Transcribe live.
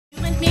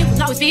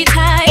always be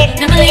tight.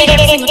 Never leave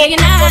every single day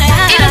and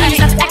night. Even when you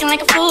start acting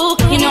like a fool,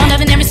 you know I'm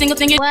loving every single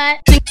thing you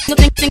what?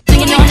 Single thing,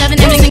 you know I'm loving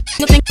every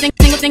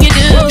single thing you do.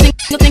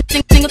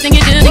 Single thing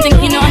you do.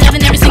 You know I'm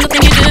loving every single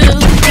thing you do.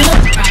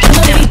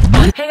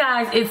 Hey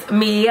guys, it's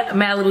me,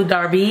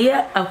 Malibudarby.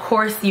 Of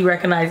course you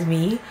recognize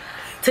me.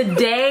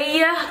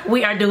 Today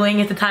we are doing,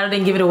 if the title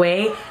didn't give it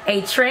away,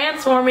 a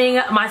transforming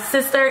my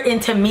sister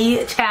into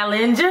me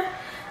challenge.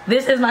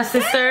 This is my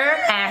sister,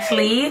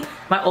 Ashley,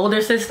 my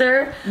older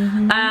sister.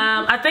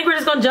 I think we're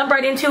just gonna jump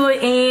right into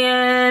it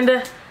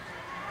and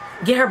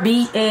get her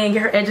beat and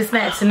get her edges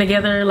snatched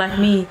together like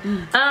me.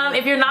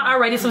 If you're not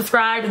already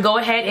subscribed, go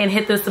ahead and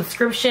hit the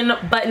subscription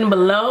button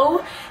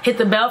below. Hit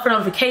the bell for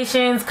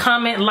notifications,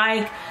 comment,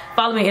 like,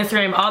 follow me on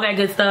Instagram, all that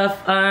good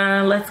stuff.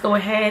 Let's go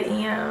ahead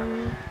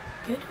and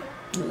get it.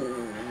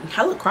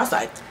 I look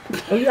cross-eyed.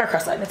 Oh, you are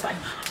cross-eyed, that's fine.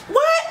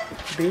 What?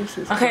 This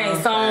is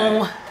okay,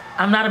 so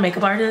I'm not a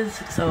makeup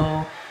artist,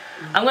 so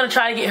I'm gonna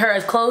try to get her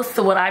as close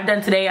to what I've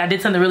done today. I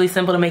did something really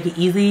simple to make it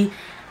easy,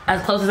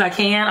 as close as I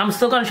can. I'm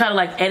still gonna try to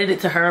like edit it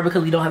to her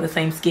because we don't have the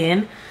same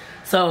skin.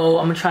 So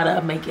I'm gonna try to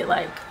make it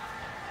like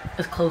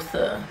as close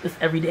to this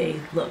everyday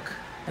look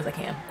as I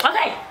can.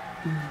 Okay.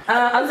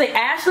 I would say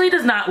Ashley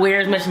does not wear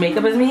as much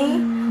makeup as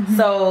me.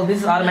 So this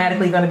is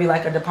automatically gonna be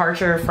like a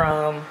departure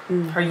from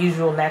her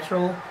usual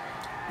natural.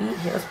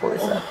 Here, let's pull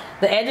this up.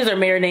 The edges are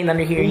marinating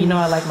under here. You know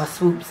I like my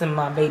swoops and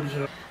my baby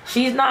hair.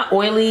 She's not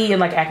oily and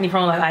like acne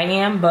prone like I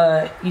am,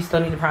 but you still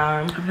need a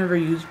primer. I've never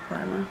used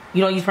primer.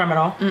 You don't use primer at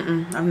all?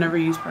 I've never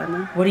used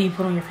primer. What do you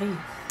put on your face?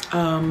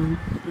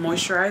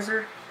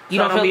 Moisturizer. You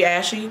don't feel be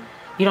ashy?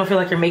 You don't feel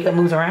like your makeup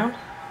moves around?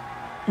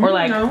 Or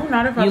like no,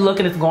 not if you look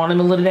and it's gone in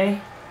the middle of the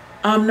day?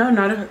 No,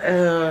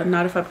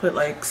 not if I put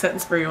like setting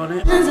spray on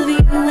it.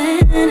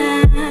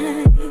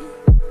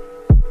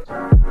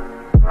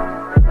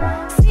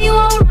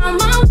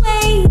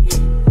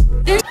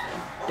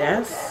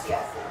 That's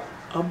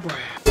a brow.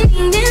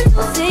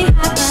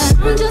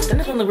 Doesn't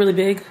this one look really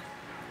big?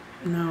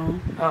 No.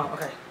 Oh,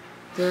 okay.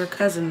 They're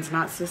cousins,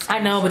 not sisters. I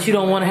know, but you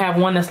don't want to have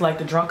one that's like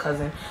the drunk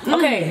cousin.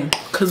 Okay.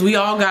 Because we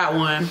all got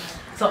one.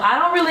 So I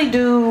don't really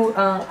do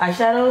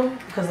eyeshadow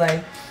because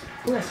like,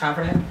 who has time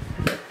for that?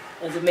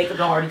 As if makeup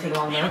don't already take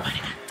long enough.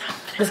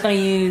 Just gonna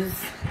use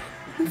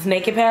this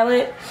Naked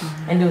palette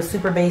and do a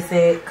super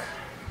basic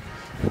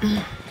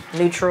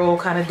neutral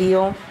kind of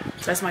deal.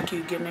 That's my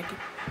cute Get Naked.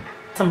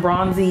 Some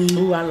bronzy.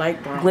 Ooh, I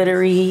like bronze.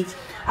 Glittery.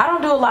 I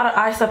don't do a lot of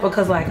eye stuff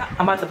because like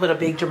I'm about to put a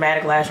big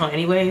dramatic lash on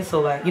anyway,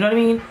 so like, you know what I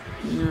mean?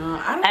 No,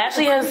 I don't.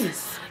 Ashley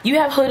has, you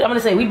have hood, I'm gonna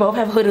say we both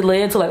have hooded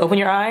lids to like open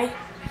your eye.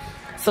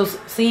 So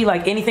see,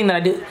 like anything that I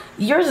do,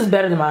 yours is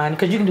better than mine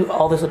because you can do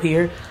all this up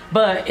here,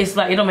 but it's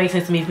like, it don't make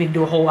sense to me for me to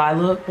do a whole eye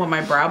look. What,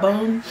 my brow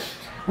bone?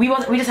 We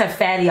just have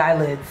fatty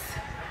eyelids.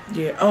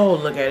 Yeah, oh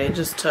look at it,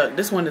 just tucked.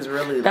 This one is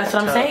really That's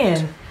what I'm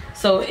saying.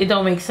 So it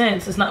don't make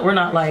sense. It's not, we're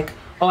not like,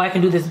 oh, I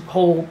can do this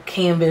whole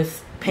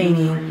canvas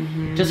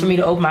painting just for me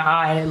to open my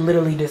eye and it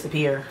literally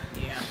disappear.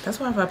 Yeah, that's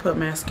why if I put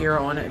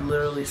mascara on, it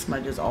literally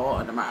smudges all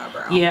under my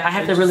eyebrow. Yeah, I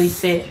have to really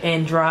sit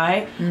and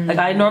dry. Like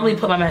I normally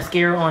put my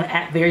mascara on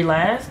at very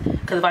last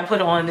because if I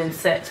put it on and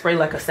then spray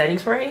like a setting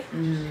spray,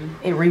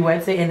 it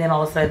re-wets it and then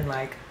all of a sudden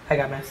like I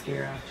got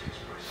mascara.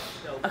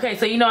 Okay,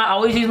 so you know I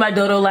always use my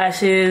Dodo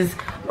lashes.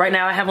 Right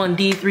now I have on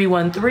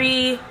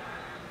D313.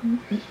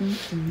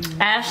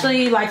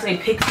 Ashley likes a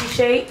pixie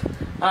shape,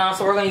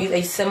 so we're going to use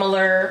a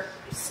similar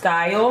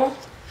style.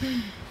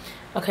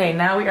 Okay,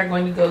 now we are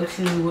going to go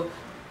to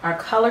our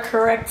color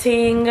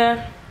correcting.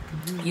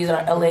 Use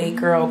our LA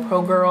Girl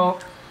Pro Girl.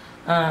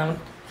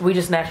 We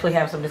just naturally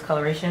have some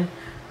discoloration.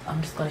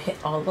 I'm just going to hit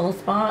all those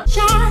spots.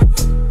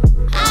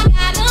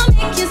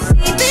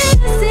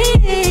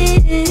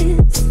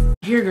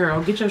 Here,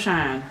 girl, get your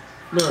shine.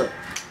 Look.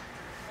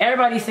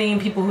 Everybody's seen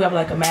people who have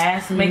like a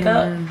mask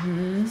makeup.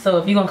 So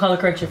if you're gonna color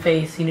correct your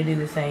face, you need to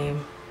do the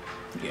same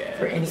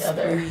for any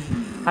other.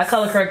 I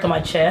color correct on my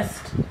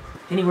chest,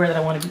 anywhere that I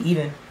want to be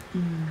even.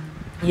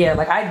 Yeah,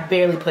 like I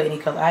barely put any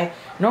color.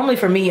 Normally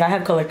for me, I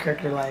have color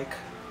corrector like.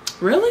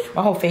 Really?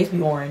 My whole face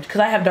be orange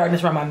because I have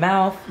darkness around my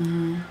mouth.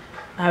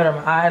 I have it on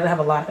my eyes. I have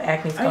a lot of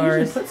acne scars. I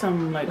usually put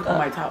some like on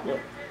my top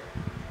lip.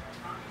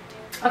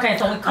 Okay,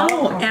 so we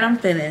and I'm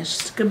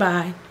finished.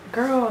 Goodbye.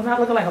 Girl, I'm not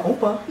looking like an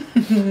Opa.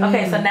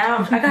 Okay, so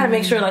now I gotta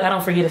make sure like I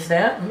don't forget a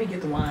step. Let me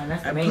get the wine.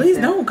 That's the main Please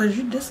step. don't, because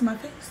you dissing my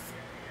face.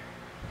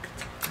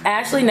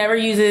 Ashley never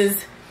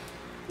uses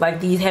like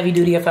these heavy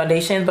duty of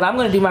foundations, but I'm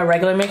gonna do my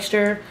regular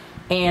mixture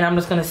and I'm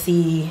just gonna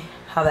see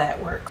how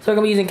that works. So we're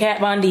gonna be using Kat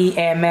Von D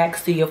and MAC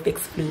Studio Fix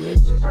Fluid.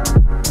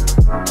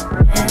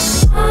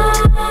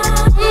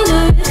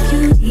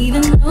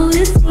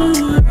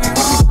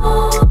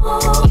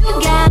 You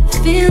gotta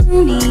feel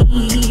me.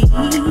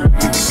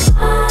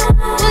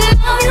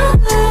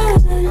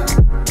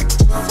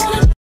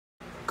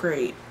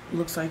 Great.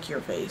 Looks like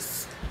your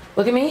face.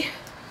 Look at me.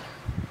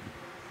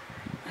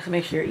 Let's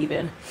make sure you're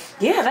even.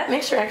 Yeah, that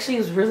mixture actually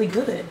is really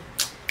good.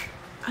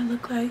 I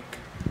look like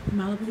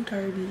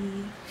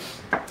Malibudarby.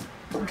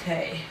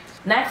 Okay.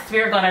 Next,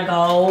 we're gonna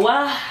go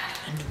a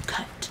new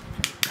cut,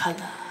 a new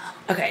color.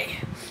 Okay.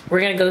 We're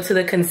gonna go to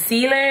the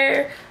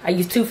concealer. I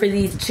use 2 for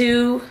these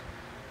 2.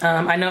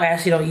 I know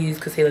Ashley don't use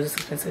concealer, it's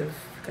expensive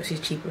because she's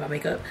cheap about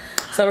makeup.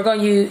 So we're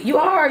gonna use, you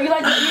like,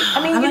 I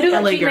mean, you do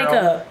like cheap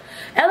makeup.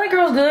 LA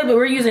Girl's good, but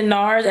we're using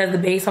NARS as the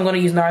base. I'm gonna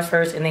use NARS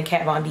first and then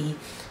Kat Von D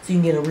so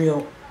you can get a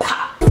real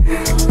pop.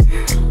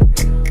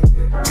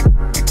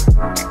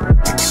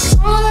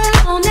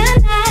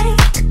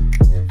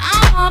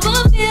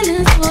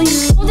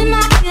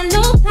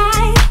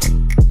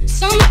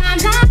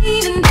 Sometimes I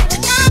even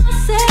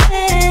myself,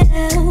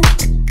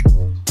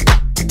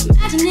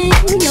 imagining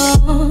your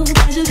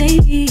pleasure,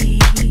 baby.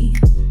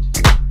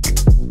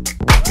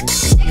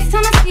 Next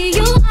time I see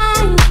you,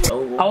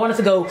 I want us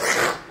to go.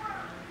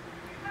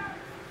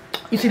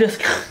 You see this?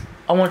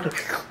 I want to.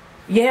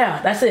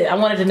 Yeah, that's it. I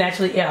wanted to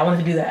naturally. Yeah, I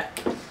wanted to do that.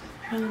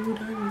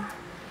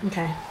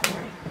 Okay. All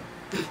right.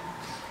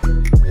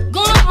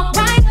 gonna walk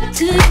right up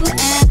to you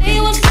and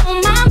say what's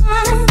on my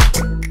mind.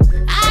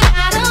 I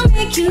gotta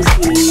make you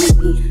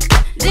see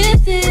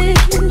this is.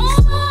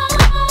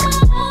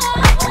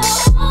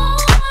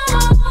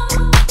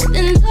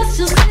 Then just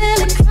your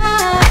silly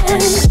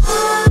cries.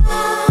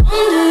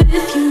 Wonder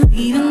if you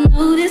even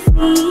notice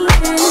me.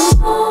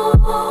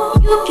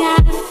 You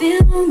gotta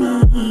feel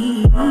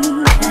me.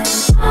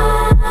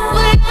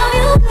 Wherever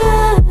you go.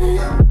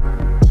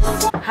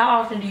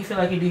 How often do you feel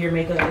like you do your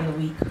makeup in the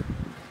week?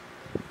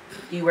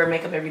 Do you wear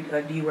makeup every?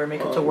 Like, do you wear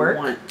makeup to work?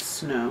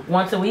 Once, no.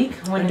 Once a week?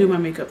 When I do my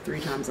makeup 3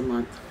 times a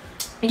month.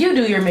 You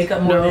do your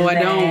makeup more than I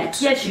that. don't.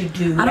 Yes, you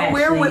do. I don't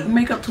actually. wear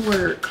makeup to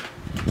work.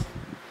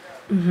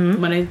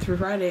 Monday through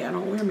Friday, I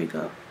don't wear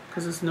makeup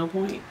because there's no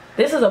point.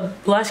 This is a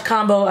blush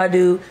combo I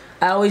do.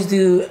 I always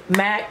do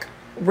MAC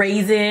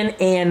Raisin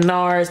and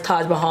NARS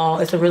Taj Mahal.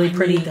 It's a really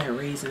pretty. Need that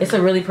raisin. It's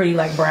a really pretty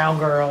like brown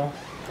girl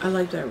I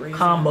like that raisin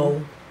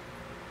combo.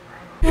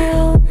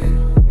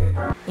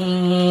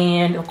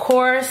 And of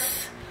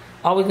course,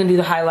 always gonna do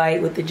the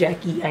highlight with the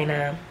Jackie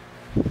Aina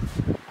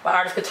by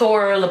Artist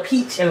Couture, La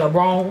Peach, and La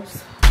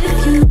Bronze.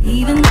 If you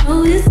even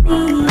notice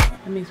me.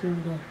 That makes me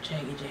go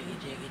jaggy, jaggy,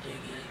 jaggy, jaggy.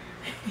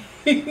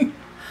 Jaggy,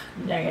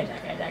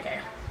 jaggy, jaggy.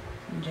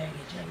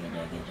 Jaggy, jaggy,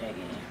 jaggy,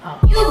 jaggy. Oh.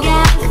 You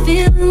gotta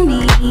feel me.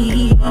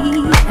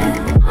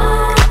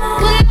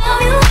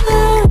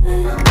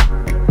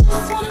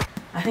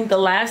 I think the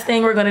last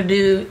thing we're gonna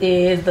do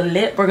is the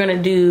lip. We're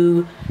gonna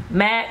do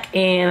MAC,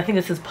 and I think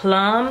this is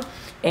Plum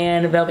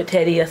and Velvet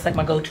Teddy. That's like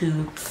my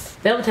go-to.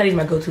 Velvet Teddy's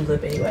my go-to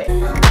lip anyway.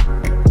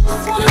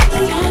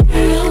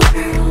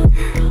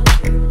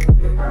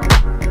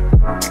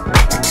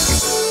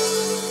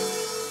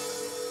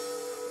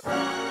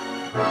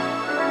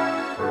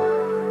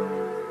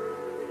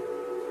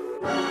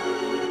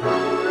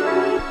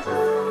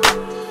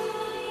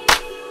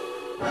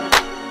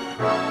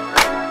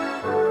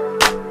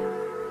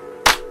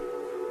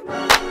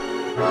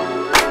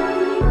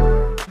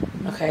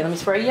 Okay, let me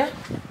spray you.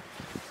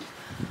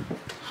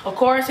 Of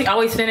course, we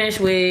always finish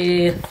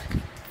with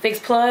Fix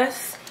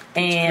Plus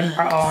and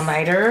our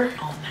all-nighter.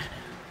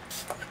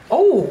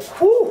 Oh,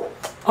 whew.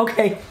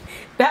 Okay.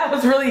 That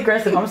was really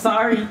aggressive. I'm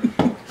sorry.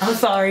 I'm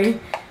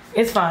sorry.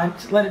 It's fine.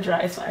 Just let it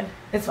dry. It's fine.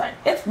 It's fine.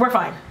 We're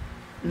fine.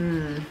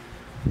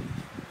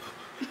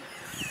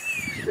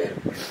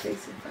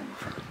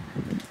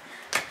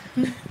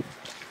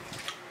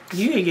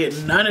 You ain't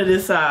getting none of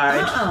this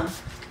side.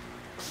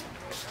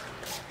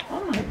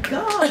 Oh my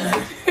God.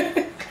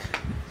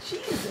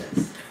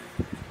 Jesus.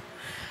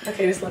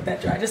 Okay, just let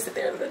that dry. Just sit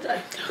there and let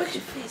that dry. Put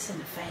your face in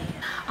the fan.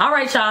 All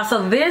right, y'all.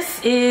 So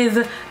this is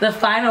the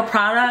final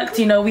product.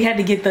 You know, we had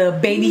to get the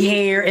baby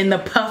hair and the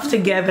puff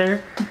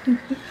together.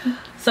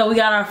 So we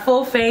got our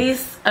full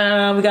face. We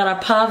got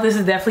our puff. This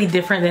is definitely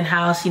different than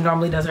how she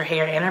normally does her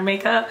hair and her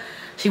makeup.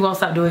 She won't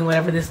stop doing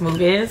whatever this move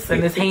is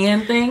and this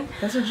hand thing.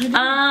 That's what you do.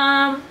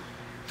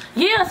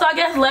 Yeah, so I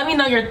guess let me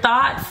know your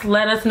thoughts.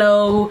 Let us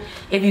know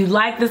if you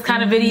like this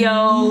kind of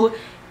video.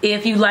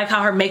 If you like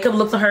how her makeup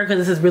looks on her,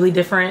 because this is really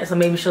different. So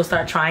maybe she'll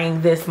start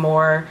trying this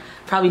more.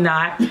 Probably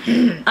not.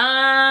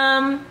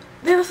 Yeah,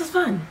 this is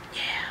fun.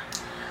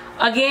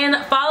 Yeah. Again,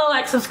 follow,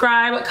 like,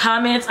 subscribe,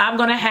 comments. I'm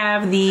going to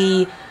have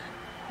the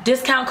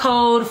discount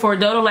code for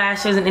Dodo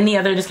Lashes and any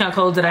other discount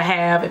codes that I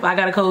have. If I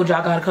got a code,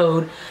 y'all got a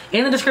code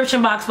in the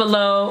description box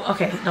below.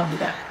 Okay, don't do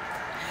that.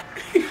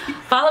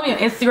 Follow me on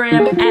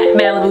Instagram at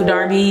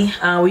MALIBUDARBY,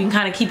 where you can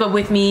kind of keep up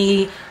with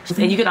me.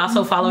 And you can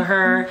also follow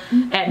her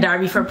at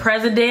Darby for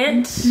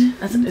President.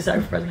 It's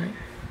Darby for President.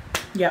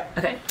 Yep.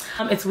 Okay.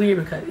 It's weird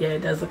because, yeah,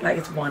 it does look like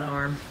it's one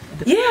arm.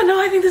 Yeah, no,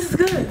 I think this is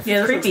good. Yeah,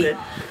 it's creepy. Good.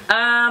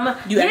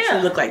 You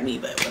actually look like me,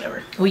 but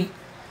whatever.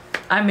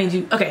 I made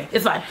you. Okay,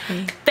 it's fine.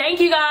 Thank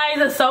you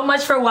guys so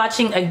much for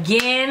watching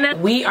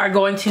again. We are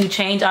going to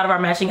change out of our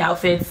matching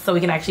outfits so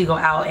we can actually go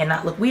out and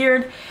not look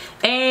weird.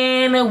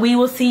 And we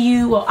will see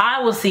you, well,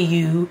 I will see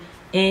you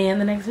in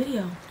the next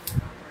video.